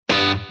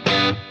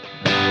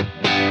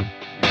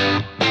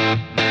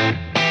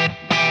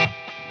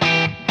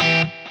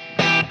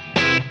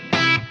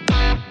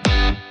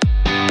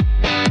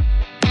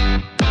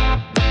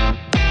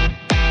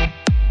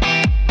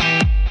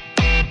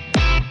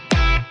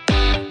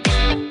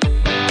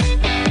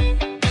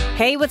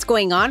Hey, what's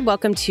going on?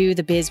 Welcome to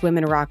the Biz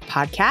Women Rock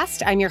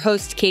podcast. I'm your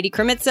host, Katie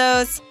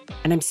Krimitzos,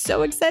 and I'm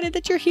so excited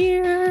that you're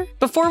here.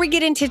 Before we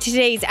get into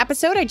today's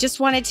episode, I just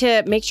wanted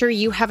to make sure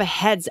you have a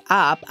heads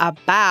up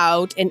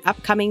about an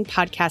upcoming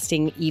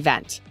podcasting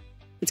event.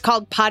 It's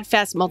called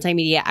PodFest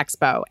Multimedia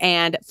Expo.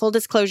 And full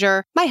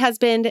disclosure, my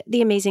husband,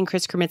 the amazing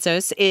Chris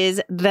Krimitzos,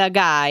 is the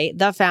guy,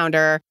 the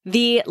founder,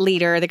 the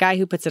leader, the guy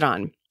who puts it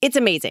on. It's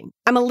amazing.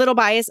 I'm a little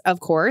biased, of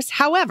course.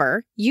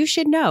 However, you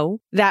should know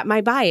that my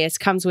bias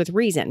comes with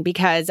reason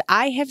because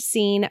I have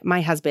seen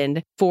my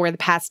husband for the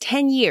past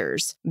 10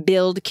 years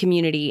build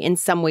community in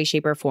some way,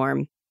 shape, or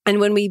form. And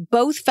when we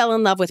both fell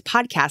in love with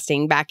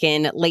podcasting back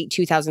in late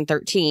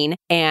 2013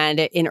 and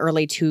in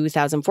early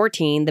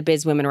 2014, the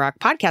Biz Women Rock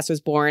podcast was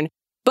born.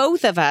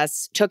 Both of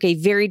us took a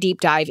very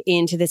deep dive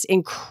into this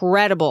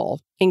incredible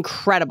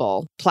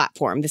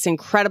platform, this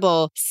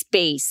incredible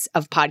space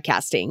of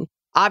podcasting.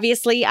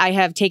 Obviously, I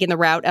have taken the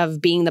route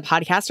of being the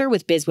podcaster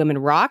with Biz Women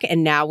Rock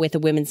and now with the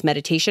Women's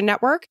Meditation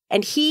Network.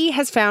 And he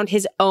has found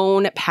his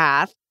own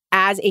path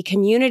as a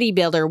community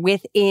builder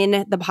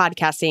within the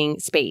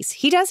podcasting space.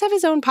 He does have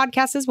his own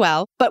podcast as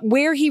well, but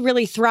where he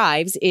really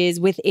thrives is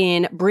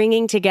within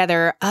bringing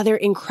together other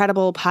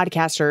incredible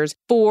podcasters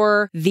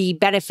for the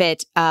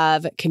benefit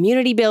of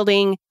community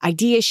building,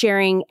 idea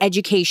sharing,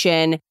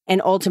 education,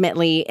 and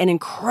ultimately an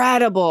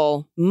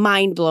incredible,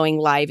 mind-blowing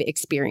live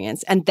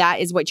experience. And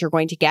that is what you're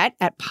going to get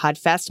at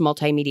PodFest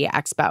Multimedia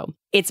Expo.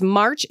 It's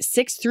March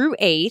 6th through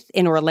 8th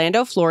in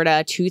Orlando,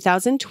 Florida,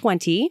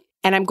 2020.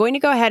 And I'm going to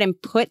go ahead and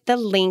put the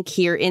link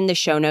here in the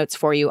show notes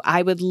for you.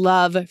 I would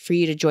love for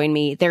you to join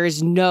me. There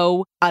is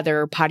no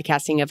other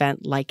podcasting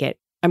event like it.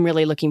 I'm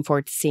really looking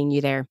forward to seeing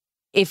you there.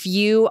 If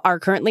you are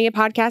currently a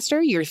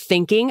podcaster, you're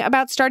thinking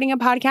about starting a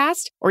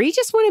podcast, or you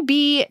just want to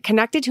be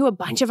connected to a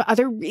bunch of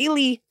other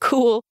really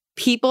cool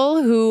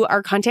people who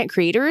are content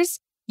creators,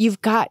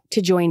 you've got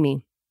to join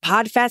me.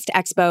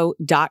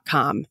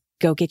 podfestexpo.com.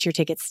 Go get your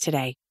tickets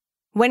today.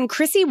 When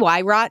Chrissie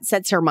Wywrot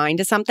sets her mind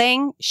to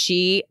something,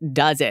 she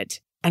does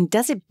it. And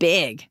does it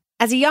big.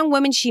 As a young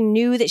woman, she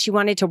knew that she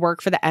wanted to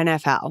work for the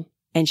NFL.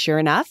 And sure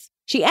enough,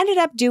 she ended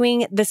up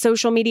doing the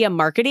social media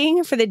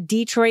marketing for the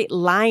Detroit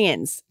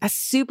Lions, a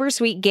super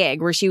sweet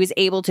gig where she was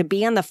able to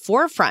be on the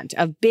forefront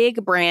of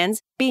big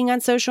brands being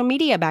on social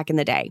media back in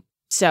the day.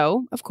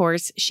 So, of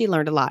course, she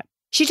learned a lot.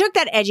 She took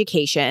that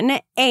education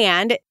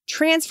and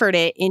transferred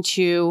it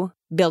into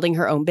building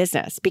her own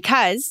business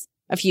because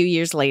a few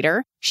years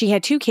later, she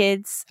had 2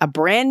 kids, a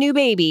brand new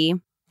baby,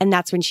 and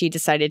that's when she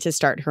decided to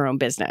start her own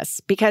business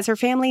because her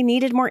family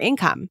needed more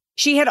income.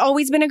 She had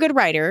always been a good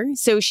writer,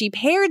 so she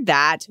paired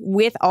that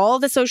with all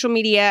the social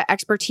media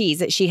expertise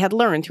that she had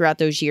learned throughout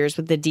those years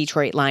with the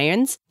Detroit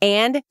Lions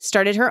and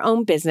started her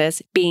own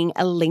business being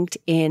a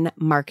LinkedIn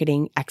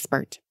marketing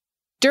expert.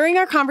 During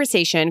our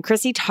conversation,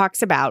 Chrissie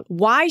talks about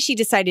why she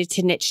decided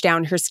to niche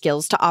down her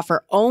skills to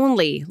offer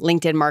only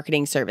LinkedIn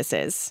marketing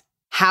services,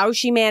 how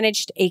she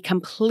managed a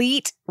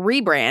complete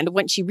rebrand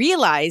when she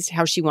realized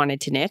how she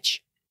wanted to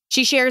niche.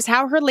 She shares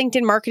how her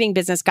LinkedIn marketing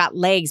business got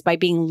legs by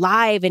being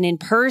live and in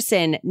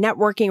person,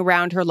 networking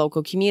around her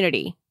local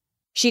community.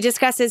 She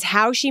discusses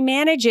how she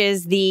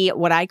manages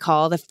what I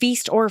call the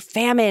feast or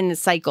famine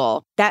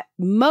cycle that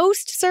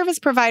most service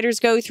providers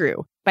go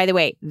through. By the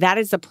way, that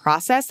is the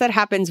process that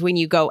happens when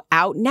you go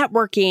out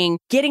networking,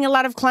 getting a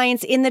lot of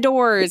clients in the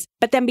doors,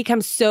 but then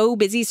become so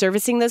busy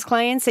servicing those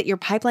clients that your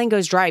pipeline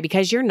goes dry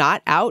because you're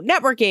not out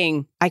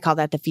networking. I call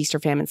that the feast or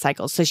famine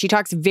cycle. So she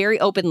talks very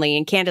openly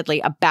and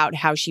candidly about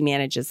how she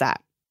manages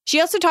that.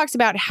 She also talks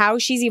about how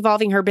she's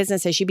evolving her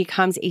business as she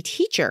becomes a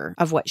teacher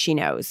of what she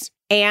knows.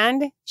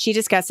 And she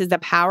discusses the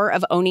power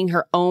of owning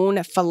her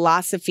own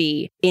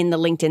philosophy in the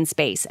LinkedIn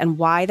space and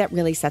why that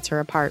really sets her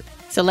apart.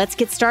 So let's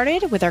get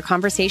started with our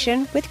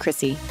conversation with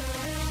Chrissie.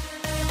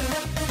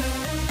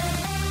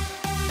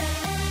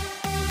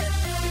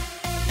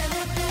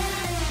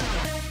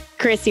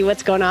 Chrissie,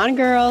 what's going on,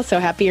 girl? So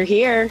happy you're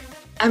here.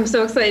 I'm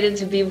so excited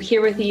to be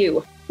here with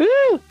you.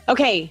 Woo!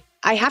 Okay,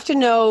 I have to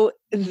know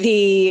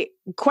the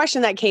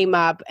question that came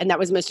up and that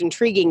was most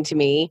intriguing to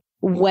me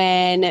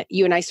when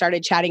you and I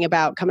started chatting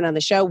about coming on the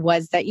show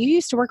was that you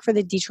used to work for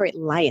the Detroit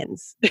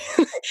Lions.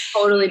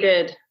 Totally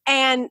did.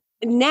 And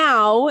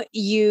now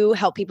you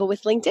help people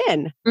with LinkedIn.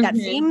 Mm-hmm. That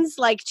seems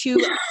like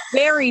 2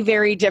 very,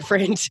 very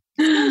different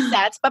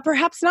sets, but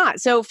perhaps not.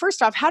 So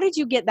first off, how did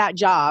you get that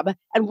job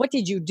and what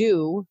did you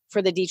do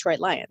for the Detroit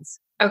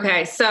Lions?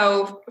 Okay.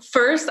 So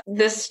first,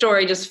 this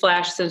story just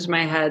flashed into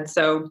my head.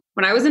 So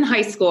when I was in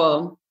high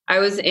school, I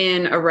was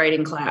in a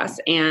writing class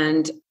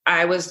and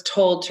I was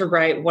told to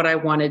write what I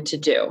wanted to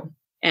do.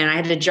 And I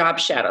had to job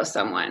shadow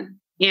someone.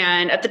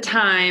 And at the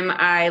time,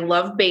 I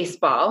loved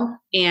baseball.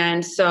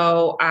 And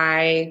so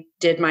I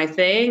did my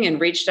thing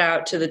and reached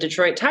out to the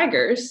Detroit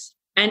Tigers,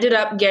 ended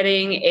up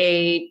getting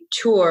a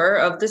tour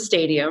of the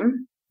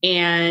stadium.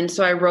 And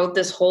so I wrote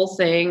this whole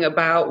thing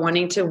about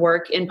wanting to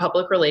work in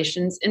public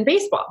relations in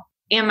baseball.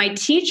 And my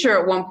teacher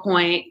at one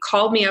point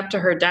called me up to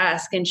her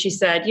desk and she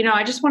said,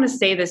 I just want to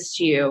say this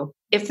to you.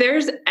 If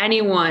there's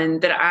anyone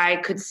that I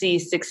could see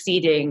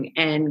succeeding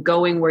and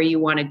going where you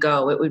want to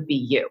go, it would be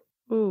you.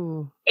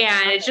 Ooh.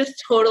 And it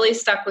just totally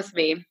stuck with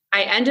me.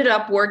 I ended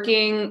up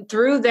working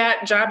through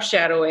that job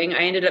shadowing. I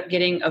ended up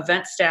getting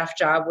event staff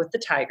job with the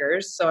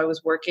Tigers. So I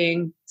was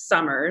working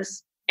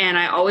summers and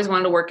I always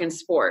wanted to work in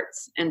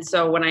sports. And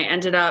so when I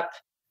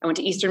went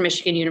to Eastern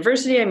Michigan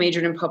University. I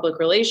majored in public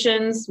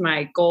relations.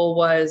 My goal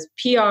was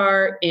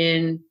PR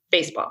in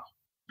baseball.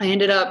 I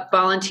ended up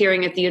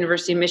volunteering at the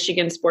University of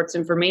Michigan Sports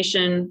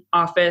Information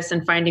Office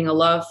and finding a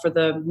love for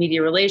the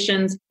media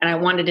relations. And I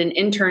wanted an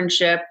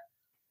internship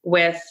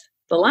with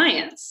the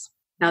Lions.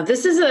 Now,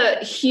 this is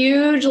a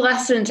huge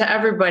lesson to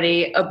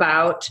everybody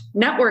about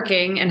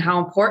networking and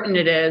how important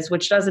it is,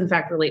 which does in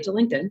fact relate to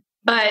LinkedIn.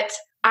 But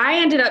I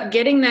ended up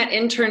getting that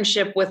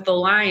internship with the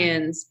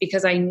Lions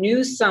because I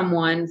knew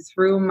someone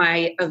through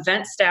my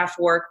event staff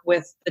work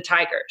with the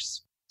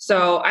Tigers.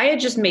 So I had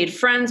just made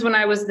friends when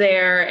I was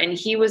there, and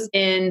he was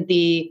in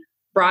the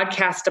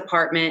broadcast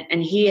department,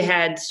 and he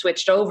had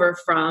switched over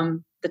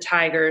from the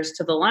Tigers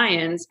to the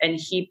Lions, and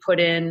he put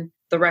in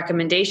the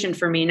recommendation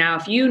for me. Now,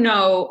 if you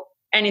know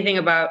anything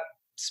about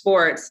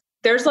sports,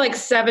 there's like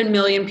 7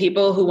 million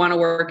people who want to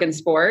work in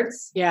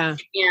sports. Yeah.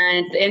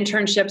 And the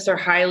internships are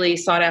highly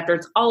sought after.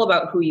 It's all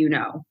about who you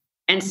know.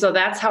 And so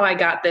that's how I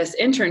got this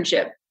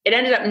internship. It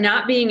ended up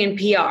not being in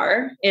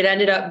PR. It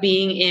ended up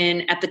being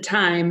in, at the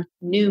time,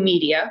 new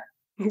media.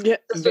 Yeah,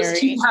 this was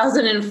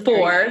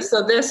 2004.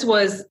 So this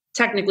was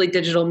technically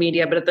digital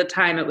media, but at the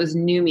time it was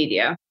new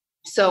media.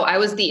 So I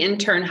was the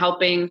intern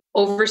helping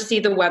oversee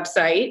the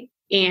website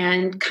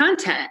and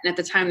content. And at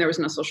the time there was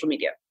no social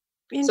media.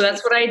 So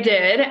that's what I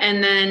did.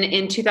 And then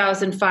in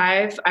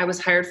 2005, I was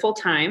hired full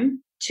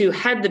time to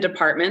head the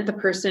department. The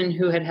person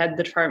who had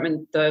the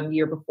department the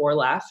year before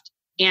left.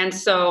 And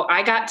so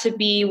I got to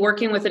be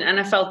working with an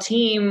NFL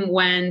team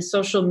when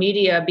social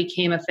media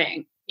became a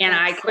thing. And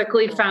I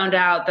quickly found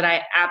out that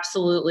I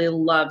absolutely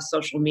love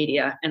social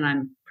media and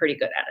I'm pretty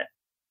good at it.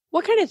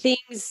 What kind of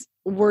things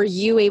were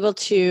you able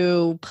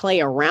to play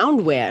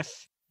around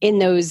with in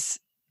those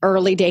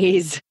early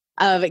days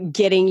of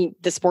getting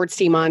the sports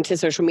team onto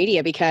social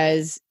media?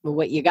 Because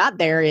what you got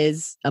there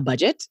is a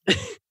budget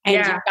and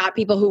you've got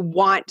people who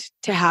want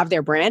to have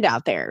their brand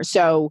out there.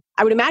 So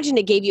I would imagine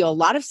it gave you a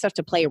lot of stuff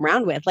to play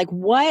around with. Like,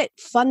 what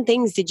fun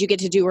things did you get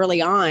to do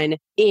early on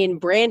in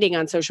branding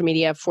on social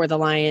media for the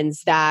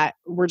Lions that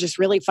were just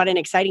really fun and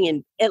exciting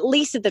and, at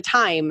least at the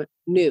time,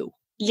 new?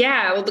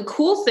 Yeah, well, the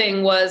cool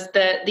thing was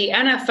that the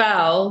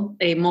NFL,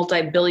 a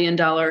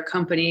multi-billion-dollar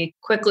company,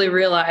 quickly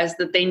realized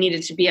that they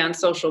needed to be on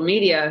social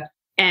media.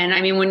 And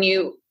I mean,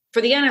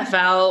 for the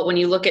NFL, when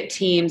you look at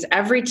teams,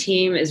 every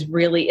team is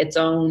really its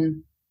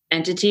own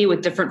entity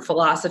with different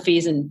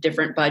philosophies and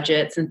different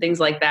budgets and things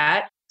like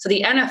that. So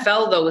the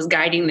NFL, though, was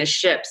guiding the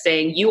ship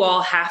saying, you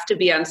all have to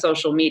be on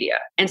social media.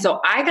 And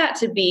so I got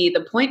to be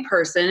the point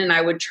person, and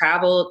I would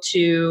travel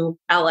to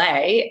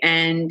LA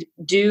and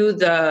do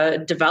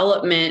the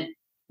development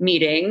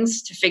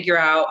meetings to figure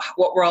out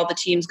what were all the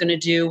teams going to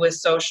do with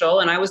social.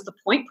 And I was the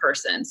point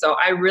person. So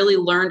I really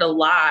learned a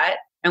lot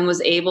and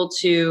was able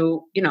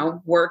to,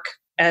 work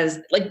as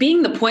like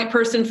being the point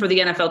person for the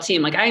NFL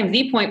team. Like, I am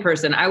the point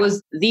person. I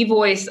was the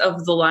voice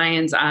of the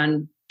Lions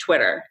on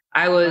Twitter.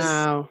 I was,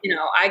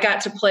 I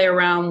got to play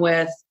around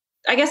with,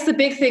 I guess the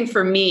big thing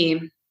for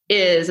me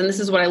is, and this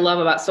is what I love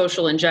about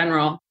social in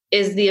general,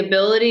 is the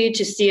ability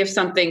to see if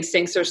something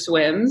sinks or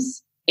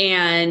swims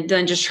and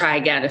then just try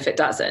again if it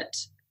doesn't.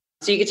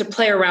 So you get to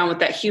play around with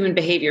that human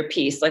behavior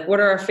piece. Like, what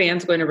are our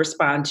fans going to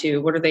respond to?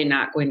 What are they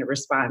not going to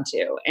respond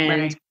to?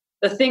 And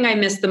the thing I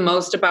miss the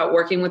most about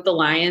working with the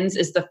Lions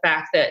is the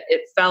fact that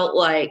it felt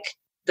like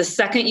the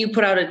second you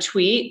put out a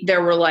tweet,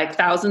 there were like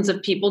thousands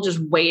of people just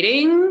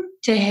waiting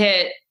to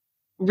hit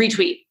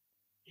retweet.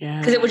 Yeah.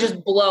 Because it would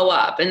just blow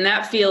up. And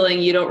that feeling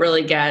you don't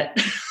really get.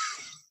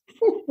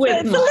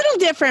 It's a little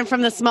different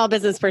from the small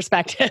business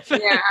perspective.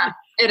 Yeah,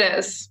 it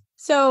is.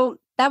 So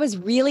that was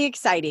really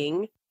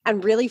exciting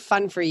and really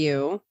fun for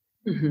you.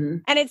 Mm-hmm.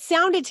 And it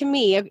sounded to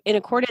me, in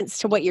accordance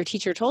to what your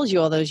teacher told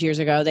you all those years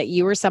ago, that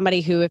you were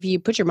somebody who, if you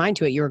put your mind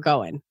to it, you were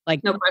going.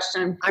 Like, no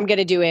question. I'm going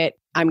to do it.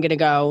 I'm going to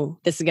go.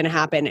 This is going to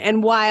happen.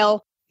 And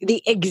while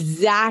the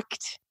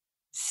exact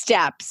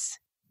steps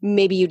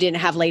maybe you didn't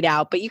have laid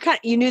out, but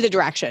you knew the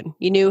direction.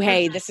 You knew,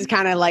 hey, this is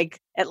kind of like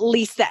at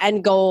least the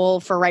end goal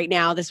for right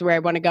now. This is where I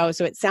want to go.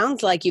 So it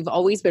sounds like you've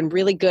always been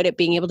really good at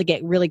being able to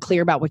get really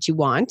clear about what you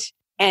want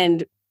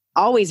and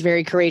always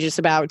very courageous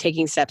about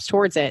taking steps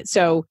towards it.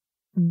 So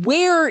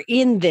where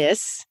in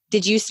this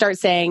did you start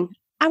saying,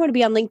 I want to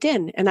be on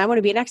LinkedIn and I want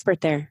to be an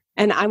expert there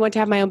and I want to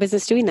have my own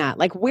business doing that?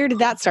 Like, where did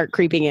that start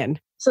creeping in?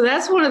 So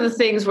that's one of the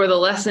things where the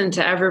lesson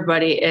to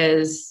everybody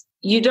is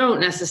you don't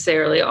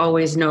necessarily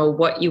always know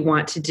what you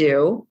want to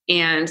do.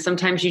 And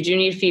sometimes you do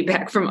need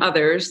feedback from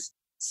others.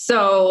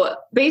 So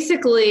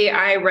basically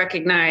I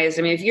recognize,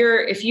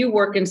 if you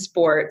work in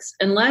sports,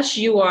 unless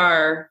you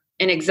are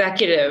an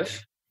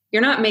executive,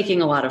 you're not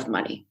making a lot of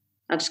money.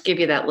 I'll just give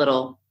you that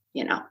little,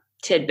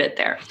 tidbit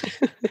there.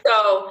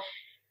 So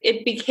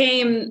it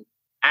became,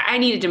 I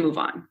needed to move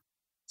on.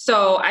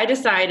 So I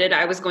decided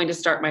I was going to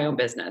start my own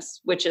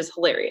business, which is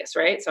hilarious,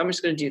 right? So I'm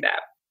just going to do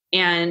that.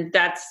 And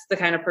that's the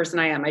kind of person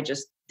I am. I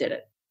just did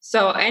it.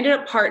 So I ended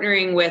up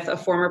partnering with a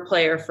former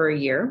player for a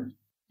year,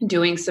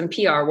 doing some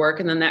PR work,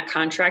 and then that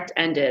contract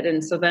ended.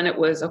 And so then it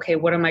was, okay,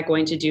 what am I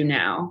going to do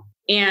now?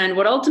 And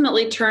what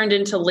ultimately turned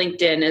into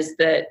LinkedIn is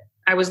that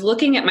I was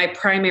looking at my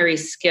primary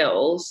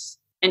skills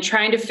and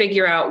trying to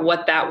figure out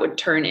what that would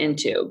turn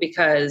into,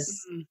 because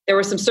there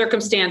were some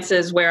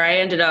circumstances where I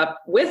ended up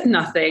with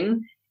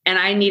nothing and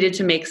I needed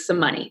to make some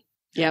money.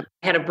 Yep.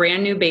 I had a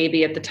brand new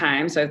baby at the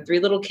time. So I had 3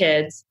 little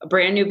kids, a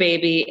brand new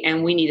baby,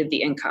 and we needed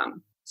the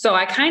income. So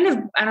I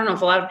don't know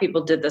if a lot of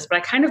people did this, but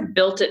I kind of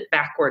built it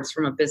backwards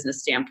from a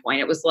business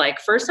standpoint. It was like,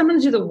 first I'm going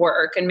to do the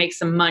work and make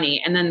some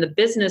money. And then the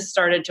business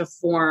started to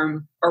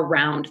form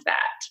around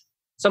that.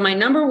 So my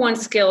number one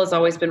skill has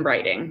always been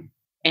writing.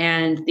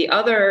 And the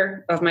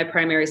other of my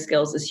primary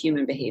skills is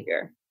human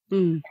behavior.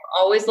 I've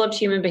always loved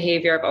human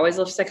behavior. I've always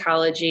loved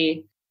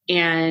psychology.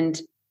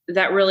 And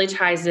that really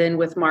ties in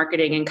with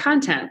marketing and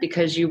content,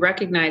 because you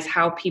recognize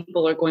how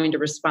people are going to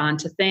respond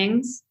to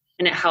things,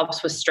 and it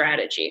helps with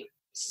strategy.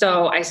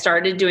 So I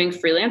started doing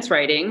freelance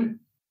writing,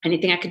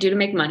 anything I could do to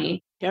make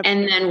money. Yep.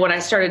 And then what I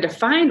started to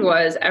find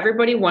was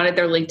everybody wanted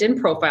their LinkedIn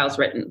profiles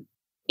written.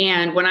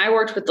 And when I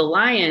worked with the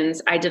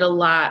Lions, I did a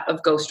lot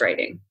of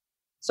ghostwriting.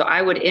 So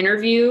I would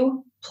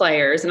interview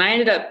players, and I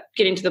ended up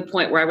getting to the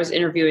point where I was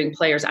interviewing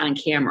players on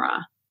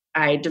camera.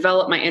 I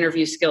developed my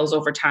interview skills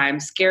over time.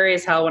 Scary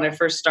as hell when I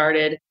first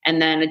started.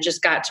 And then it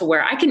just got to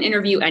where I can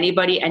interview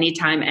anybody,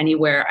 anytime,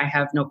 anywhere. I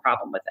have no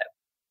problem with it.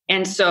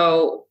 And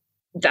so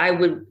I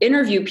would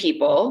interview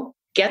people,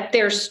 get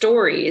their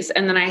stories,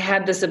 and then I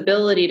had this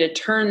ability to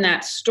turn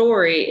that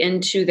story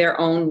into their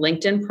own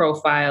LinkedIn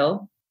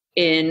profile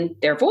in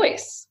their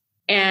voice.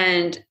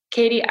 And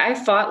Katie, I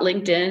fought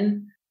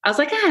LinkedIn. I was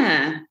like,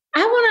 I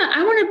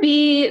want to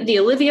be the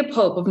Olivia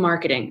Pope of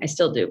marketing. I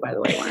still do, by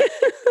the way.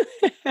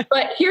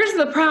 But here's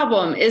the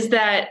problem, is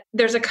that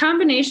there's a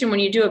combination when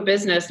you do a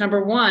business.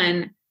 Number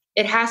one,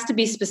 it has to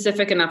be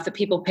specific enough that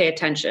people pay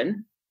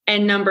attention.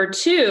 And number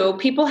two,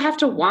 people have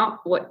to want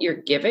what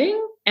you're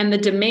giving. And the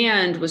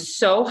demand was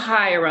so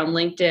high around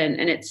LinkedIn,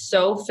 and it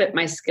so fit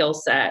my skill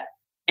set.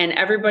 And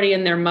everybody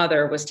and their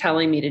mother was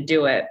telling me to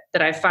do it,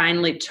 that I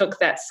finally took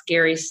that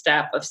scary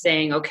step of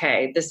saying,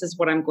 okay, this is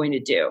what I'm going to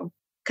do.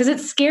 Because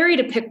it's scary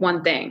to pick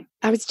one thing.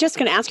 I was just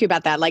going to ask you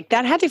about that. Like,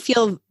 that had to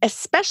feel,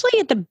 especially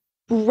at the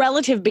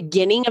relative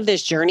beginning of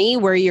this journey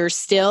where you're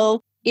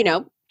still,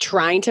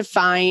 trying to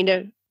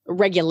find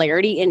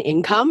regularity in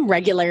income,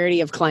 regularity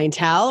of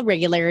clientele,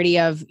 regularity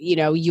of,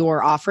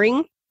 your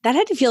offering. That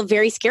had to feel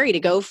very scary to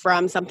go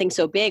from something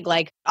so big,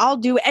 like, I'll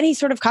do any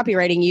sort of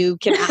copywriting you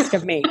can ask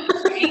of me.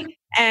 Right?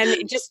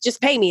 And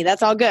just pay me.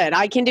 That's all good.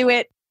 I can do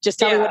it. Just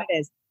tell me what it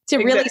is. To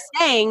really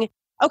saying,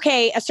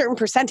 okay, a certain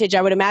percentage,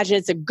 I would imagine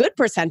it's a good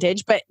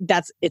percentage, but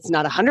it's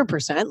not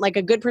 100%. Like,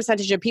 a good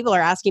percentage of people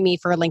are asking me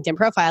for LinkedIn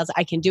profiles.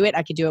 I can do it.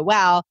 I can do it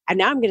well. And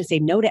now I'm going to say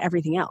no to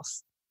everything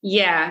else.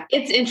 Yeah,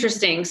 it's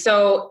interesting.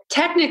 So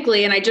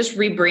technically, and I just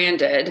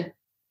rebranded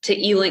to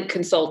eLink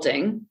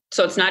Consulting.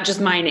 So it's not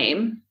just my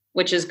name,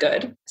 which is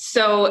good.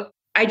 So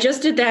I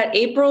just did that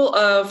April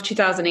of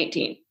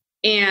 2018.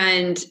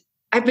 And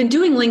I've been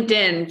doing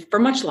LinkedIn for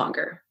much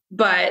longer.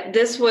 But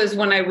this was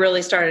when I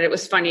really started. It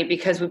was funny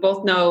because we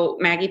both know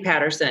Maggie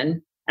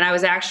Patterson, and I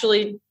was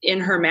actually in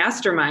her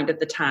mastermind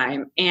at the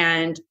time.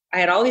 And I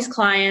had all these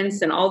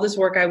clients and all this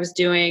work I was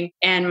doing.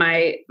 And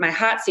my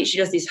hot seat, she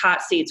does these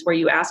hot seats where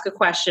you ask a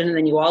question and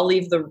then you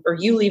leave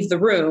the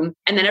room,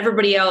 and then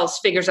everybody else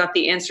figures out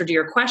the answer to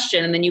your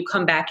question. And then you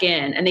come back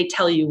in and they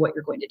tell you what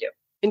you're going to do.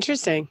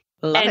 Interesting.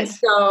 Love it.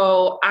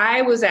 So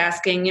I was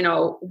asking,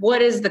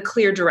 what is the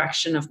clear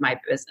direction of my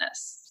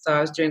business? So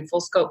I was doing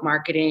full scope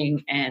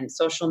marketing and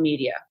social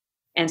media.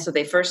 And so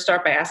they first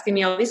start by asking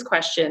me all these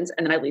questions,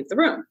 and then I leave the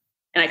room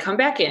and I come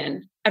back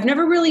in. I've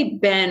never really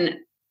been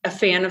a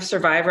fan of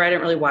Survivor. I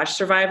didn't really watch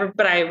Survivor,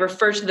 but I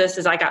refer to this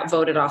as I got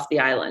voted off the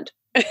island.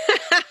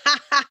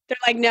 They're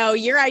like, no,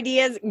 your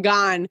idea's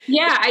gone.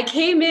 Yeah, I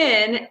came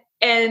in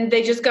and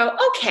they just go,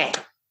 okay,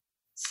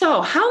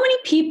 so how many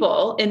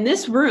people in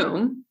this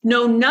room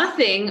know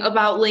nothing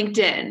about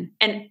LinkedIn?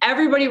 And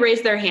everybody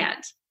raised their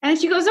hand. And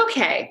she goes,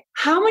 okay,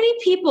 how many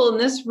people in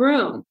this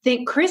room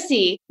think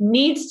Chrissie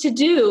needs to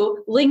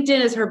do LinkedIn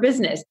as her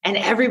business? And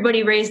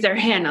everybody raised their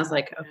hand. I was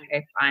like,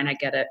 okay, fine, I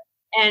get it.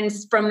 And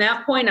from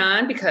that point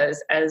on,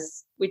 because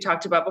as we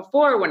talked about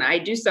before, when I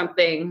do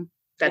something,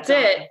 that's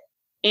it.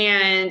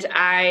 And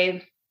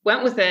I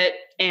went with it,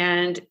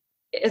 and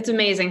it's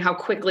amazing how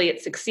quickly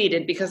it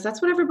succeeded, because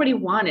that's what everybody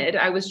wanted.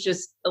 I was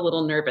just a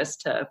little nervous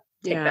to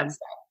take that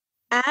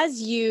step.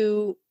 As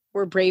you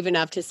were brave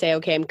enough to say,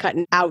 okay, I'm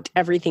cutting out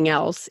everything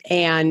else,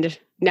 and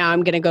now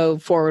I'm going to go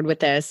forward with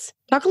this.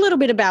 Talk a little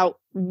bit about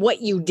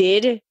what you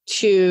did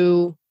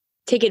to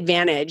take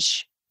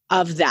advantage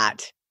of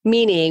that.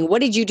 Meaning,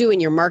 what did you do in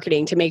your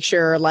marketing to make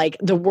sure like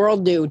the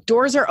world knew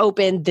doors are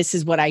open, this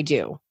is what I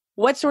do?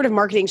 What sort of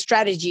marketing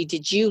strategy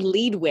did you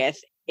lead with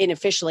in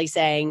officially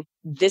saying,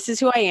 this is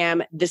who I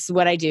am, this is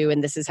what I do,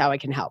 and this is how I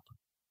can help?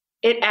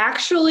 It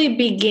actually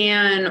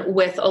began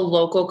with a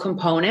local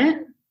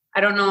component.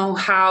 I don't know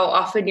how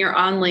often you're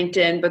on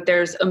LinkedIn, but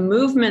there's a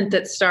movement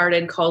that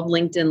started called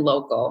LinkedIn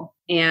Local.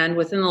 And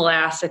within the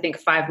last, I think,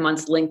 5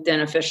 months,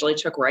 LinkedIn officially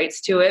took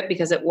rights to it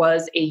because it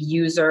was a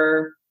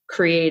user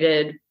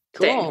created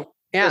thing.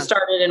 Yeah. It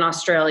started in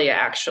Australia,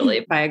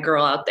 actually, by a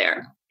girl out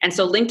there. And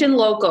so LinkedIn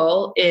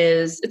Local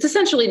it's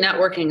essentially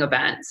networking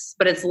events,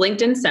 but it's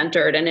LinkedIn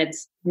centered and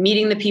it's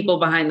meeting the people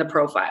behind the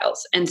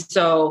profiles. And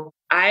so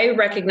I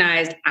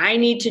recognized I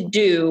need to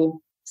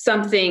do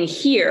something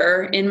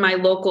here in my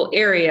local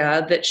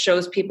area that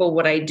shows people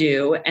what I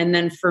do. And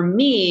then for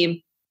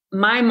me,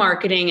 my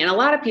marketing and a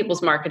lot of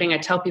people's marketing, I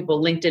tell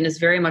people LinkedIn is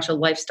very much a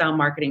lifestyle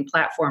marketing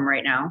platform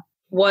right now,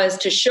 was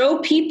to show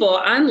people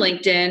on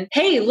LinkedIn,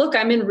 hey, look,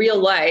 I'm in real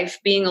life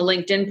being a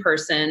LinkedIn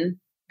person.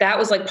 That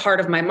was like part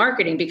of my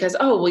marketing because,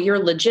 oh, well,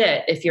 you're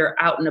legit if you're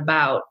out and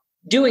about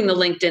doing the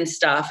LinkedIn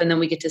stuff. And then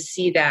we get to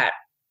see that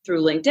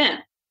through LinkedIn.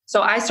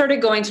 So I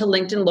started going to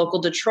LinkedIn Local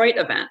Detroit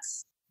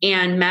events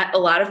and met a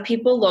lot of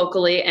people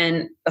locally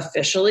and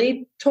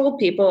officially told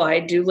people I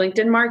do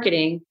LinkedIn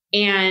marketing.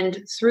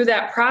 And through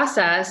that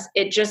process,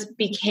 it just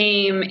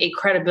became a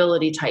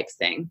credibility type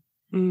thing.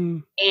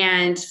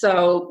 And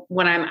so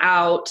when I'm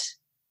out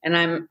and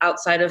I'm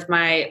outside of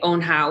my own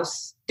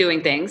house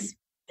doing things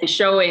and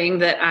showing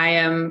that I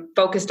am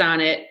focused on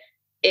it,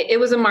 it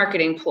was a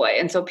marketing ploy.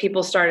 And so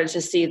people started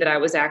to see that I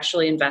was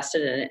actually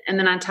invested in it. And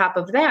then on top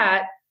of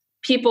that,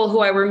 people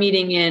who I were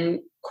meeting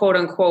in quote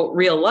unquote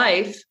real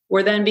life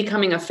were then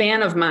becoming a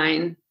fan of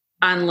mine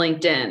on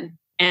LinkedIn.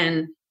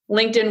 And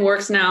LinkedIn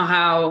works now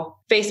how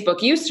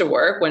Facebook used to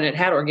work when it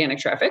had organic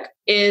traffic,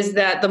 is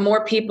that the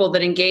more people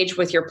that engage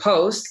with your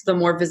posts, the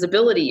more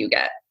visibility you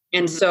get.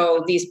 And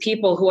so these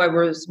people who I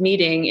was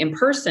meeting in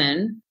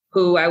person,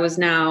 who I was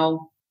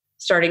now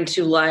starting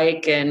to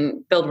like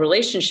and build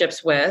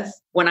relationships with,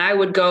 when I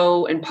would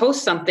go and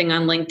post something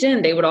on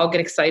LinkedIn, they would all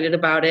get excited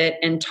about it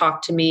and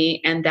talk to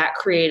me. And that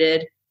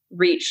created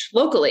reach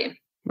locally.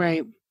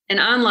 Right. And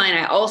online,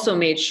 I also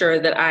made sure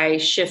that I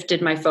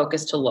shifted my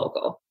focus to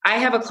local. I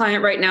have a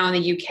client right now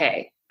in the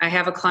UK. I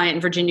have a client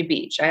in Virginia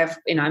Beach. I'm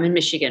in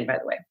Michigan, by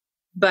the way.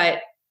 But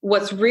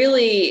what's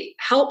really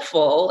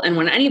helpful, and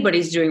when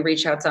anybody's doing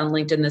reach outs on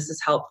LinkedIn, this is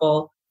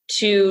helpful,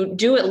 to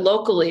do it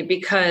locally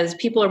because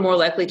people are more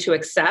likely to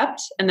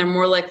accept and they're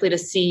more likely to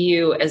see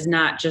you as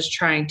not just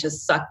trying to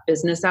suck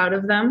business out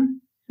of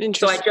them.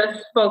 So I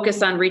just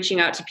focus on reaching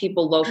out to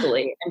people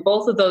locally. And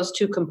both of those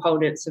two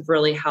components have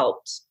really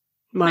helped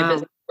my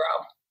business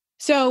grow.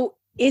 So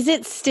is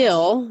it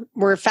still,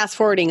 we're fast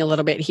forwarding a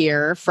little bit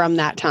here from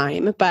that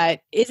time,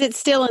 but is it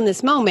still in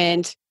this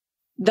moment,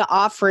 the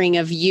offering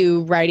of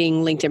you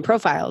writing LinkedIn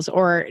profiles,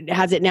 or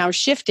has it now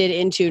shifted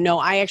into, no,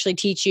 I actually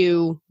teach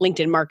you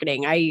LinkedIn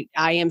marketing. I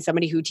am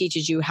somebody who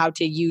teaches you how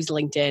to use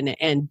LinkedIn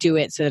and do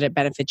it so that it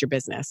benefits your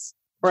business,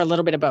 or a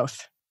little bit of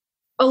both?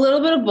 A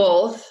little bit of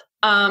both.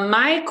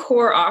 My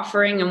core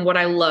offering and what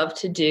I love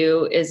to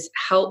do is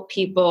help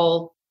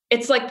people.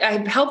 It's like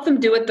I help them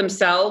do it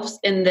themselves,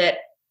 in that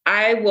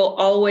I will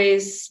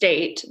always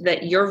state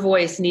that your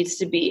voice needs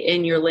to be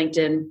in your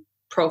LinkedIn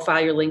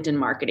profile, your LinkedIn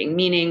marketing,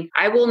 meaning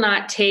I will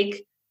not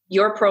take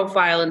your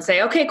profile and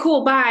say, okay,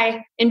 cool,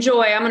 bye,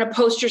 enjoy. I'm going to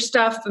post your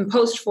stuff and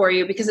post for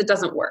you, because it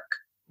doesn't work.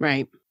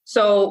 Right.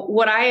 So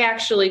what I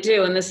actually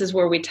do, and this is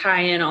where we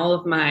tie in all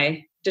of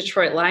my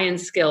Detroit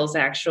Lions skills,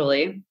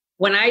 actually,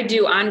 when I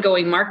do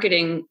ongoing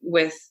marketing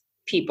with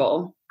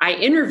people, I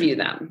interview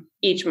them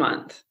each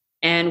month.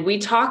 And we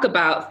talk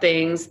about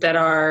things that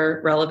are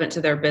relevant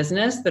to their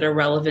business, that are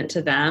relevant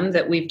to them,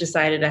 that we've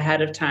decided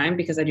ahead of time,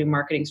 because I do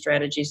marketing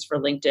strategies for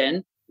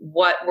LinkedIn,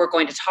 what we're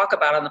going to talk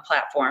about on the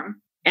platform.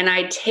 And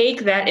I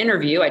take that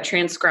interview, I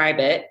transcribe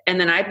it, and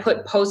then I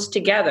put posts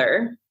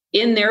together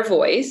in their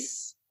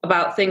voice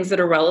about things that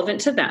are relevant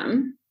to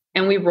them.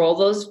 And we roll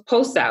those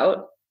posts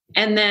out.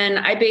 And then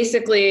I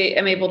basically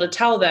am able to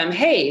tell them,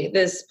 hey,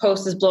 this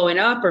post is blowing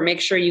up, or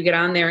make sure you get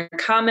on there and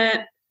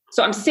comment.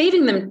 So I'm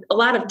saving them a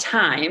lot of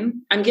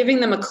time. I'm giving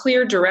them a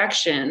clear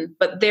direction,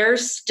 but they're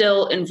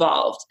still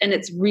involved. And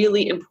it's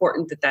really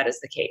important that that is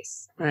the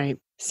case. Right.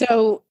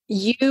 So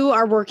you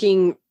are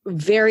working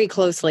very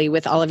closely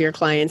with all of your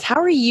clients.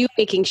 How are you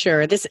making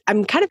sure this?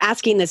 I'm kind of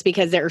asking this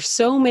because there are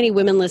so many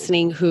women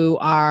listening who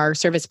are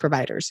service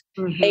providers.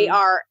 Mm-hmm. They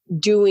are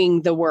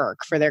doing the work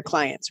for their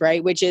clients,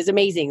 right? Which is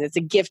amazing. It's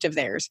a gift of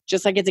theirs,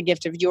 just like it's a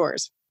gift of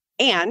yours.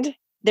 And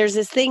there's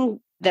this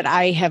thing that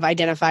I have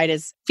identified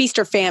as feast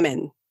or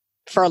famine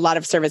for a lot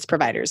of service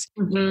providers.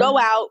 Mm-hmm. Go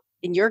out.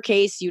 In your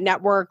case, you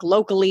network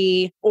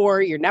locally,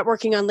 or you're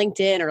networking on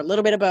LinkedIn, or a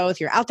little bit of both.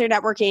 You're out there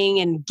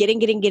networking and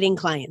getting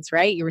clients,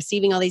 right? You're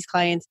receiving all these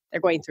clients. They're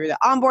going through the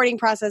onboarding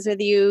process with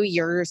you.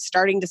 You're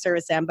starting to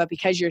service them, but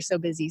because you're so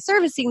busy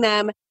servicing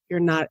them, you're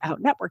not out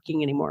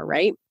networking anymore,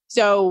 right?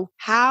 So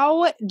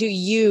how do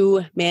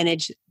you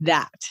manage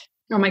that?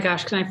 Oh my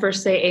gosh, can I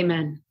first say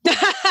amen?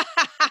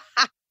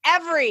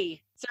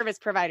 Every service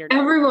provider.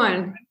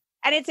 Everyone.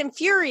 And it's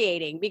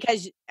infuriating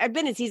because I've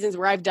been in seasons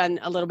where I've done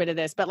a little bit of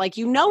this, but like,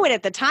 you know it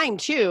at the time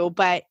too,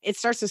 but it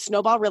starts to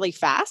snowball really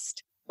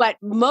fast. But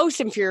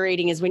most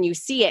infuriating is when you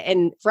see it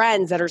in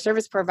friends that are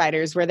service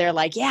providers where they're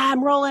like, yeah,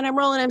 I'm rolling,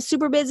 I'm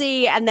super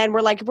busy. And then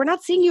we're like, we're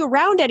not seeing you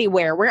around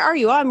anywhere. Where are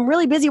you? Oh, I'm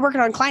really busy working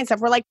on client stuff.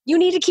 We're like, you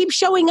need to keep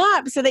showing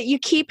up so that you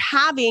keep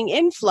having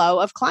inflow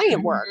of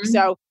client work.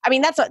 So, I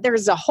mean,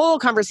 there's a whole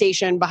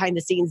conversation behind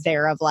the scenes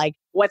there of like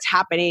what's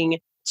happening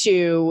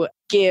to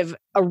give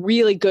a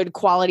really good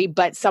quality,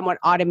 but somewhat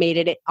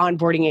automated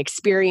onboarding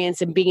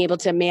experience and being able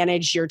to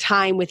manage your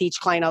time with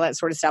each client, all that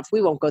sort of stuff.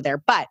 We won't go there,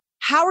 but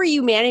how are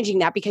you managing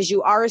that? Because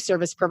you are a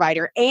service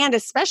provider, and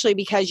especially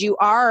because you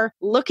are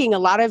looking a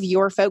lot of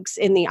your folks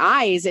in the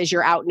eyes as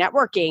you're out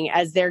networking,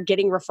 as they're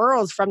getting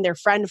referrals from their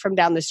friend from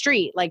down the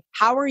street. Like,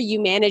 how are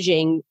you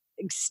managing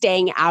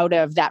staying out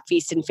of that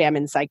feast and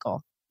famine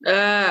cycle?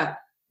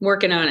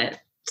 Working on it.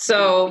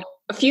 So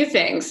a few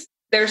things.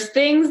 There's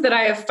things that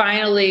I have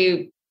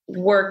finally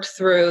worked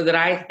through that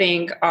I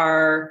think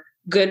are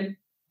good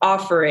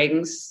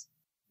offerings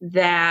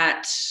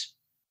that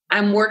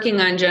I'm working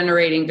on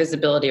generating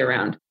visibility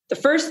around. The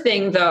first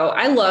thing, though,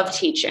 I love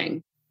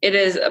teaching. It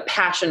is a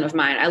passion of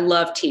mine. I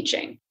love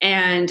teaching.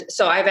 And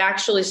so I've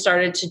actually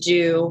started to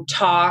do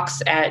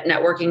talks at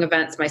networking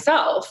events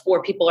myself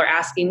where people are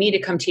asking me to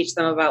come teach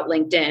them about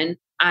LinkedIn.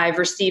 I've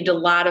received a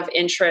lot of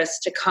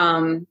interest to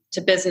come to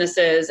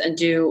businesses and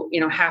do,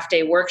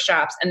 half-day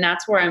workshops. And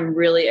that's where I'm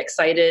really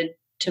excited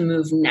to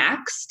move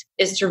next,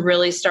 is to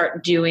really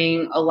start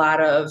doing a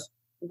lot of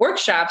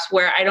workshops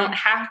where I don't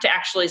have to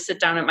actually sit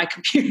down at my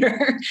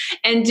computer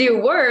and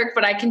do work,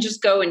 but I can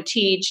just go and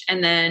teach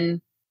and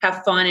then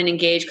have fun and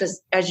engage.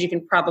 Because as you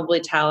can probably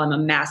tell, I'm a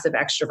massive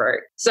extrovert.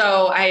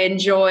 So I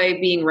enjoy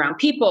being around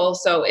people.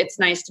 So it's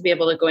nice to be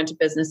able to go into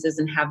businesses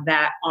and have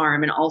that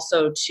arm, and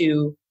also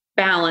to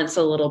balance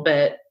a little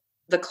bit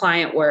the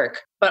client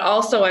work. But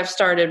also I've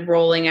started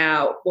rolling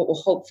out what will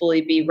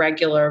hopefully be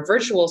regular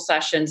virtual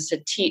sessions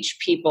to teach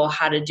people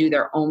how to do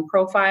their own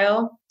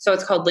profile. So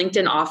it's called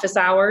LinkedIn Office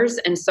Hours.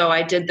 And so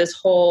I did this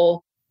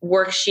whole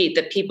worksheet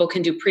that people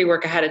can do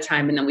pre-work ahead of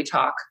time. And then we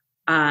talk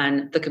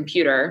on the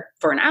computer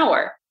for an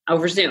hour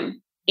over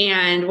Zoom.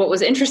 And what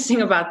was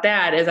interesting about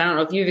that is, I don't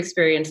know if you've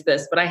experienced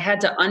this, but I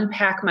had to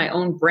unpack my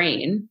own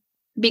brain,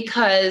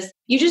 because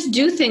you just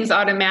do things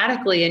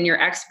automatically in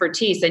your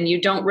expertise and you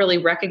don't really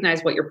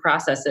recognize what your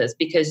process is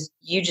because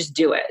you just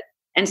do it.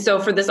 And so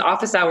for this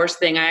office hours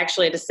thing, I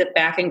actually had to sit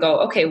back and go,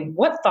 okay,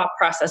 what thought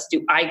process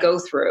do I go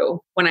through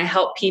when I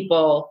help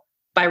people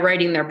by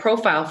writing their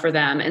profile for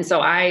them? And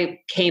so I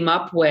came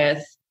up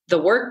with the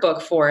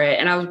workbook for it.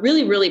 And I was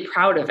really, really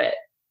proud of it,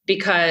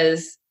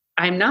 because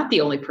I'm not the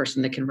only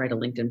person that can write a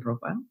LinkedIn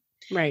profile.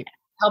 Right.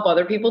 Help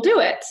other people do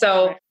it.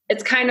 So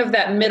it's kind of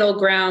that middle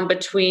ground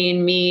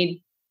between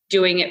me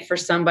doing it for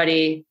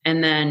somebody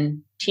and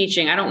then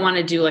teaching. I don't want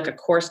to do like a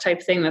course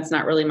type thing. That's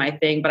not really my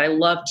thing, but I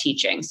love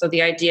teaching. So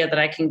the idea that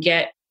I can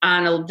get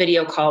on a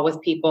video call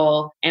with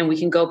people and we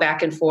can go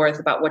back and forth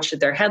about what should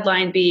their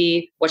headline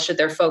be, what should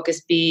their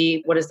focus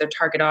be, what is their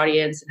target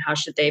audience, and how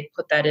should they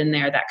put that in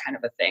there, that kind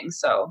of a thing.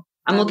 So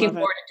I'm looking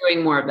forward to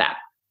doing more of that.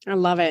 I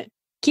love it.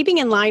 Keeping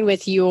in line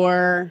with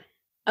your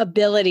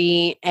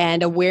ability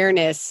and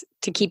awareness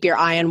to keep your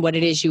eye on what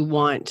it is you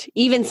want,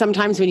 even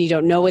sometimes when you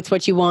don't know it's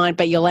what you want,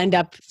 but you'll end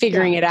up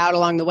figuring it out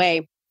along the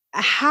way.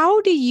 How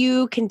do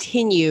you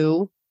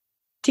continue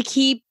to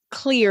keep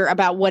clear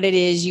about what it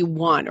is you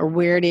want or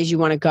where it is you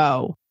want to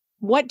go?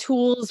 What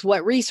tools,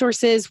 what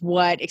resources,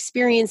 what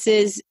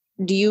experiences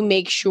do you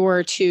make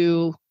sure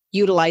to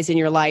utilize in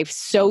your life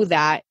so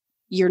that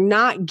you're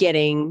not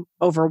getting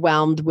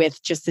overwhelmed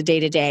with just the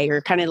day-to-day,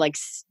 or kind of like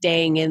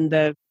staying in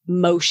the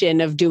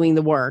motion of doing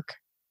the work?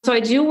 So I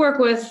do work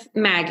with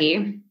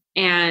Maggie,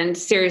 and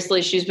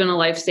seriously, she's been a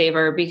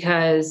lifesaver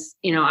because,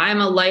 I'm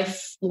a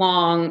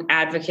lifelong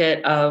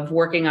advocate of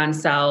working on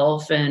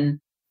self. And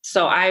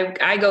so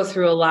I go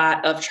through a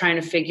lot of trying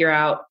to figure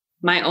out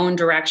my own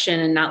direction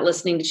and not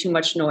listening to too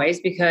much noise,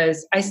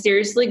 because I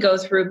seriously go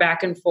through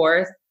back and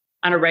forth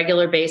on a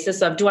regular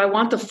basis of, do I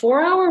want the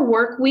 4-hour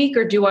work week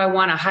or do I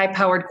want a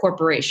high-powered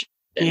corporation?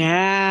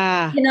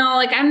 Yeah.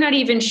 I'm not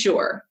even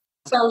sure.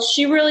 So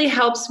she really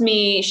helps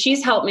me.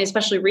 She's helped me,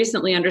 especially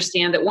recently,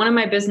 understand that one of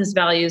my business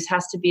values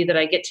has to be that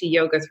I get to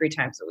yoga 3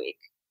 times a week.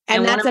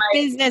 And that's a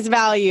business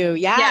value.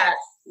 Yes.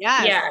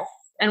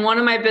 And one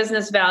of my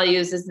business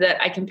values is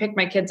that I can pick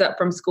my kids up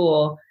from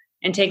school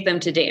and take them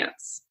to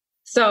dance.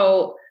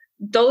 So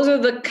those are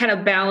the kind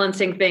of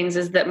balancing things,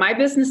 is that my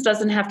business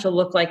doesn't have to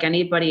look like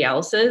anybody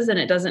else's, and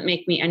it doesn't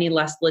make me any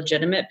less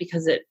legitimate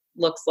because it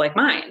looks like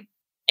mine.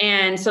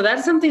 And so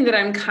that's something that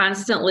I'm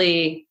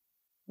constantly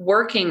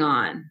working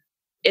on.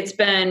 It's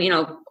been,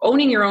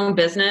 owning your own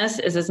business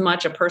is as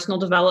much a personal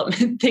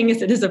development thing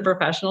as it is a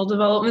professional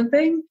development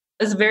thing.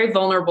 It's a very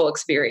vulnerable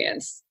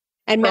experience.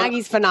 And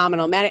Maggie's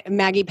phenomenal.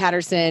 Maggie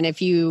Patterson,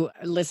 if you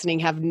listening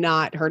have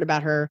not heard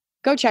about her,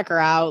 go check her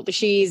out.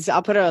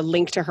 I'll put a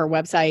link to her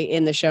website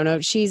in the show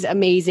notes. She's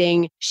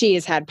amazing. She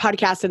has had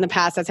podcasts in the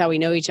past. That's how we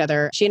know each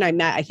other. She and I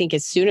met, I think,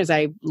 as soon as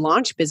I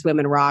launched Biz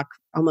Women Rock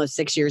almost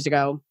 6 years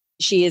ago.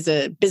 She is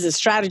a business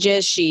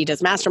strategist. She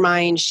does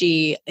mastermind.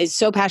 She is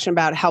so passionate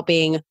about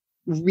helping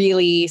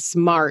really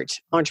smart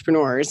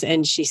entrepreneurs,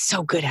 and she's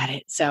so good at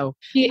it. So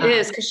she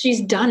is, because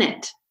she's done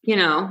it.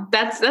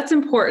 That's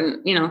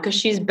important, because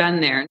she's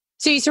been there.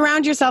 So you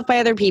surround yourself by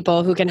other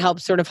people who can help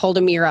sort of hold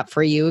a mirror up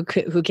for you,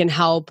 who can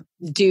help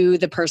do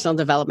the personal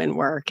development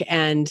work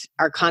and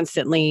are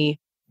constantly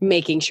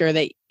making sure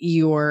that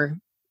you're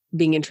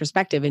being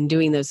introspective and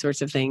doing those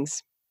sorts of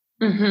things.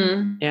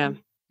 Mm-hmm. Yeah.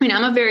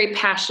 I'm a very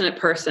passionate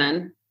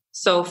person.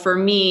 So for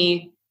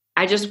me,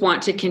 I just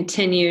want to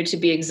continue to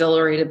be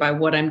exhilarated by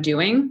what I'm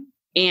doing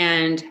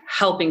and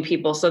helping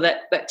people. So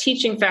that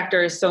teaching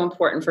factor is so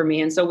important for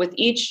me. And so with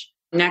each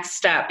next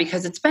step,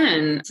 because it's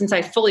been, since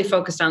I fully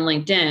focused on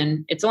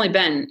LinkedIn, it's only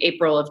been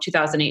April of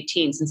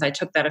 2018 since I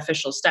took that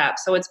official step.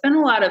 So it's been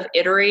a lot of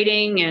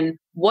iterating and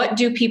what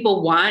do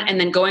people want? And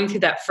then going through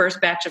that first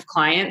batch of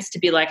clients to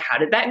be like, how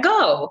did that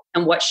go?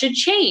 And what should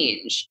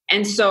change?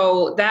 And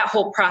so that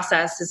whole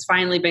process has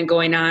finally been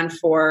going on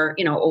for,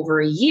 over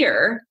a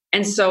year.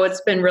 And so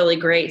it's been really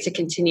great to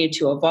continue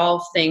to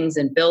evolve things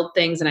and build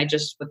things. And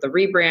with the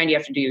rebrand, you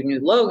have to do your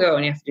new logo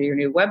and you have to do your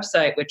new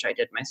website, which I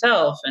did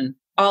myself, and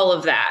all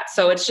of that.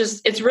 So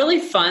it's really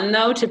fun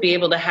though, to be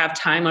able to have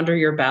time under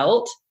your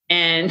belt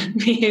and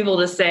be able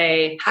to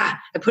say, I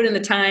put in the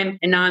time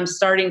and now I'm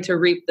starting to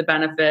reap the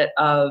benefit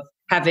of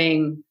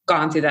having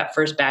gone through that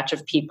first batch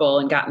of people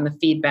and gotten the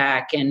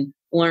feedback and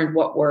learned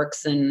what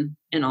works and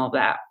all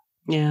that.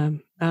 Yeah.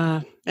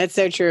 That's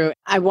so true.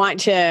 I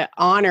want to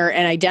honor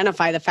and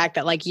identify the fact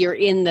that you're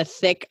in the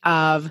thick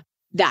of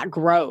that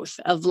growth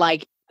of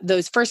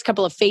those first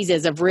couple of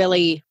phases of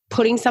really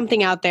putting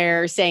something out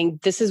there, saying,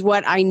 this is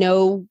what I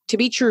know to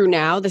be true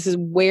now. This is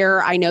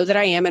where I know that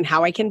I am and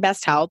how I can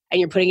best help. And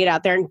you're putting it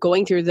out there and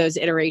going through those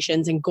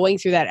iterations and going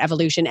through that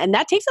evolution. And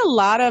that takes a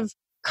lot of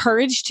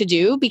courage to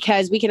do,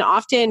 because we can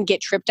often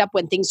get tripped up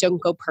when things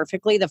don't go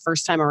perfectly the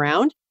first time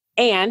around.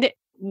 And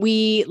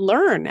we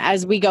learn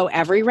as we go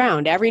every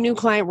round, every new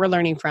client we're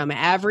learning from,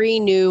 every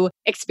new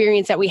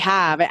experience that we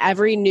have,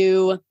 every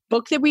new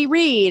book that we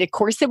read, a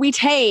course that we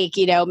take,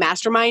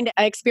 mastermind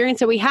experience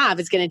that we have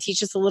is going to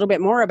teach us a little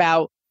bit more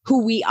about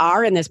who we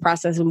are in this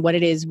process and what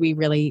it is we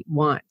really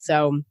want.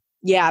 So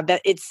yeah,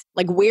 that it's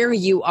where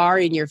you are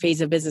in your phase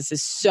of business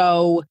is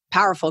so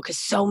powerful, because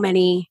so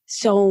many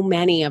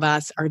of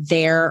us are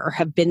there or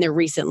have been there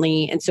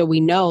recently. And so we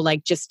know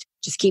just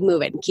keep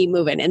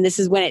moving. And this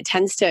is when it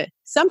tends to,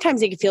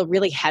 sometimes it can feel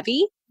really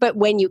heavy, but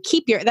when you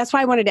that's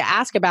why I wanted to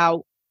ask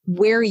about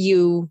where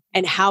you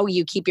and how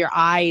you keep your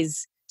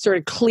eyes sort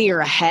of clear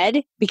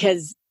ahead,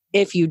 because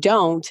if you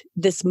don't,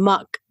 this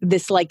muck,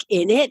 this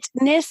in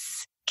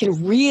itness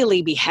can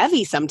really be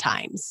heavy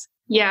sometimes.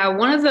 Yeah.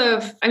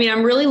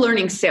 I'm really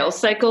learning sales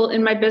cycle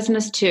in my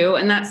business too.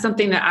 And that's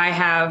something that I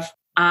have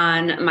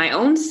on my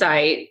own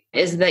site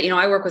is that,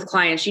 I work with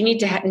clients. You need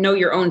to know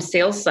your own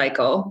sales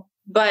cycle.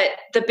 But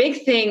the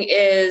big thing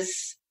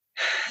is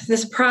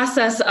this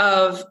process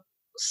of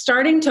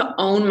starting to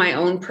own my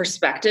own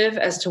perspective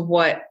as to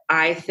what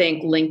I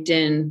think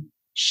LinkedIn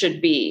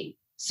should be.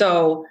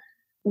 So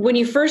when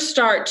you first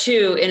start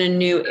too in a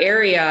new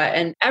area,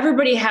 and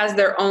everybody has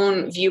their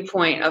own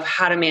viewpoint of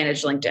how to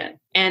manage LinkedIn.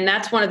 And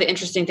that's one of the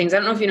interesting things. I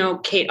don't know if you know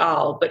Kate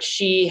Ahl, but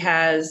she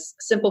has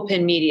Simple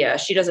Pin Media.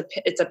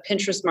 It's a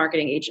Pinterest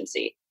marketing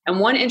agency. And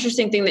one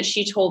interesting thing that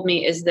she told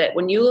me is that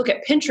when you look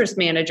at Pinterest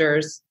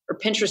managers or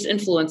Pinterest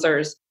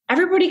influencers,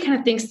 everybody kind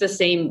of thinks the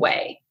same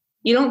way.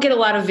 You don't get a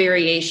lot of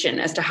variation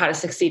as to how to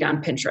succeed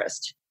on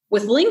Pinterest.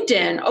 With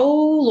LinkedIn,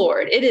 oh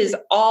Lord, it is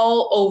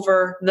all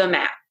over the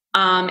map.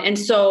 And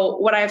so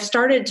what I've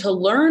started to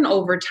learn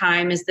over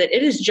time is that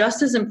it is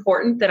just as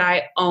important that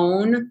I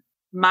own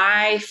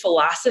my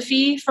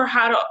philosophy for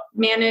how to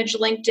manage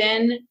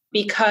LinkedIn,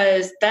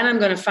 because then I'm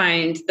going to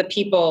find the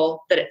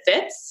people that it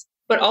fits.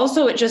 But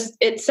also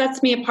it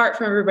sets me apart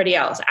from everybody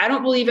else. I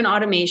don't believe in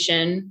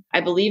automation.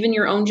 I believe in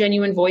your own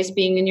genuine voice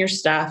being in your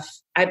stuff.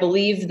 I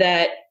believe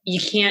that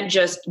you can't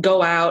just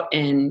go out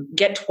and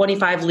get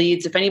 25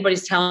 leads. If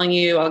anybody's telling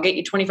you, I'll get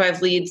you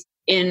 25 leads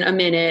in a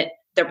minute,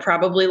 they're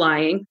probably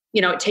lying.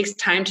 It takes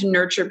time to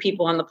nurture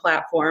people on the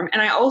platform.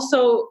 And I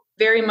also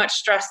very much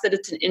stress that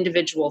it's an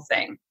individual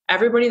thing.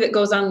 Everybody that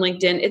goes on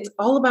LinkedIn, it's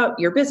all about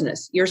your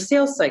business, your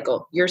sales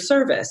cycle, your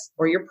service,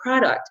 or your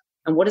product.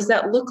 And what does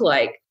that look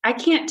like? I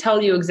can't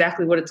tell you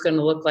exactly what it's going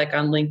to look like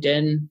on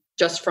LinkedIn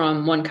just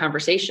from one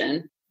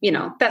conversation,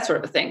 that sort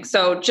of a thing.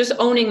 So just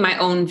owning my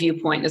own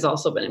viewpoint has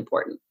also been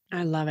important.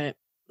 I love it.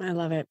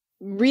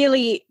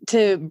 Really,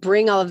 to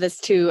bring all of this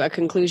to a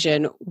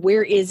conclusion,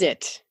 where is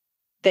it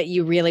that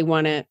you really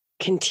want to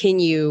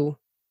continue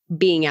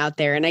being out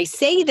there? And I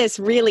say this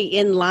really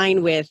in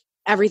line with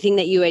everything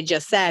that you had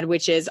just said,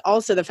 which is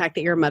also the fact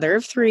that you're a mother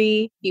of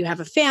 3, you have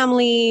a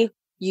family,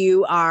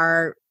 you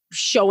are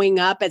showing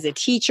up as a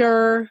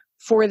teacher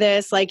for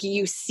this,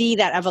 you see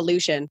that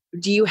evolution.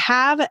 Do you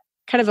have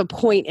kind of a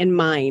point in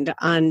mind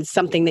on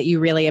something that you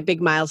really, a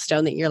big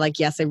milestone that you're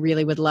yes, I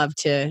really would love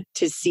to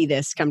see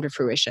this come to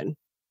fruition?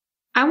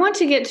 I want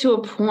to get to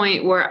a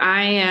point where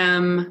I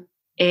am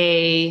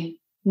a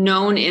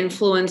known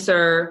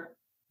influencer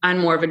on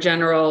more of a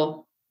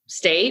general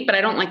state, but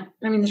I don't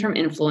the term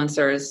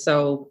influencer is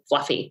so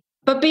fluffy.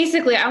 But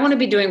basically, I want to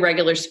be doing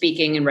regular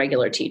speaking and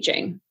regular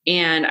teaching.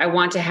 And I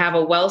want to have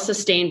a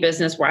well-sustained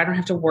business where I don't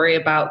have to worry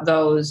about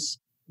those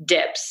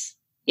dips.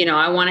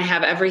 I want to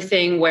have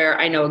everything where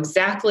I know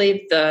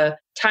exactly the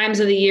times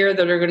of the year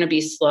that are going to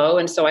be slow.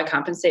 And so I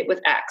compensate with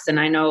X.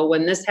 And I know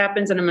when this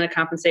happens and I'm going to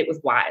compensate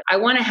with Y. I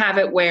want to have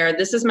it where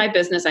this is my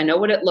business. I know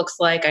what it looks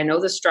like. I know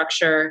the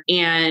structure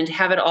and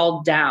have it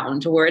all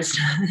down to where it's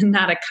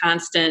not a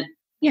constant,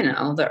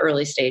 the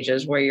early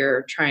stages where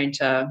you're trying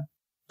to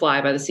fly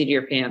by the seat of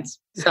your pants.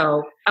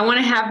 So I want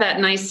to have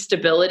that nice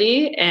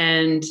stability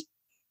and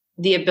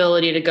the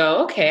ability to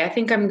go, okay, I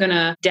think I'm going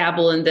to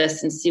dabble in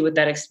this and see what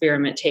that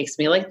experiment takes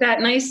me. Like that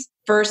nice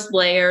first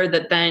layer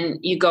that then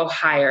you go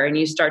higher and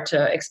you start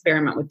to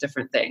experiment with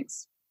different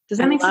things. Does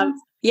that make sense?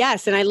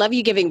 Yes. And I love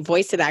you giving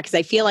voice to that because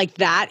I feel like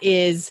that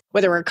is,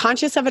 whether we're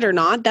conscious of it or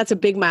not, that's a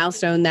big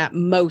milestone that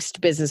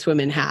most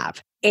businesswomen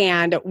have.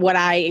 And what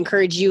I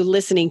encourage you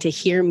listening to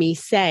hear me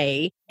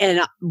say,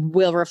 and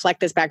will reflect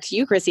this back to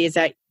you, Chrissie, is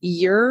that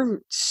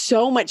you're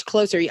so much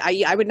closer.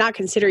 I would not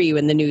consider you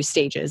in the new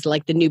stages,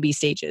 like the newbie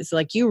stages.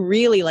 Like you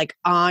really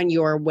on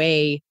your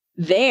way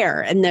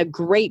there. And the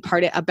great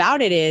part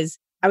about it is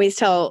I always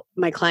tell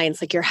my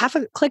clients, you're half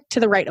a click to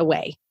the right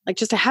away.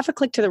 Just a half a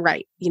click to the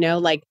right,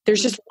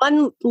 there's just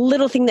one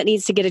little thing that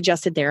needs to get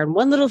adjusted there and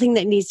one little thing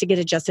that needs to get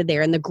adjusted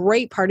there. And the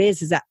great part is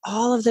that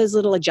all of those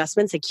little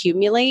adjustments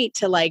accumulate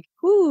to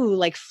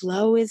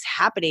flow is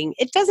happening.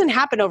 It doesn't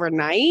happen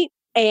overnight.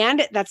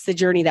 And that's the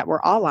journey that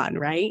we're all on,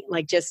 right?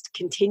 Just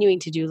continuing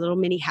to do little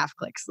mini half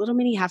clicks, little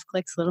mini half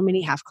clicks, little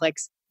mini half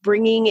clicks.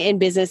 Bringing in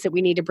business that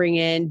we need to bring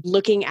in,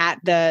 looking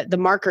at the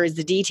markers,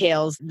 the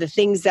details, the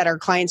things that our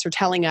clients are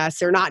telling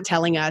us or not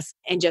telling us,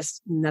 and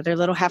just another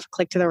little half a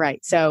click to the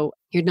right. So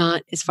you're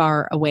not as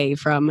far away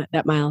from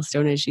that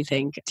milestone as you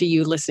think. To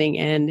you listening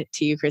and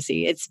to you,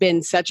 Chrissie, it's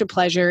been such a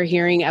pleasure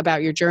hearing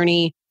about your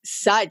journey.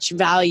 Such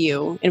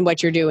value in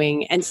what you're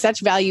doing and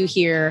such value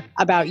here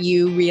about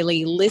you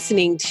really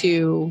listening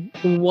to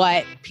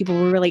what people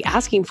were really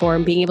asking for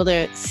and being able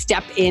to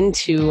step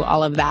into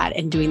all of that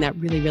and doing that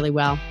really, really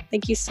well.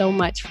 Thank you so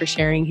much for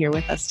sharing here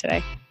with us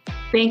today.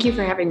 Thank you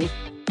for having me.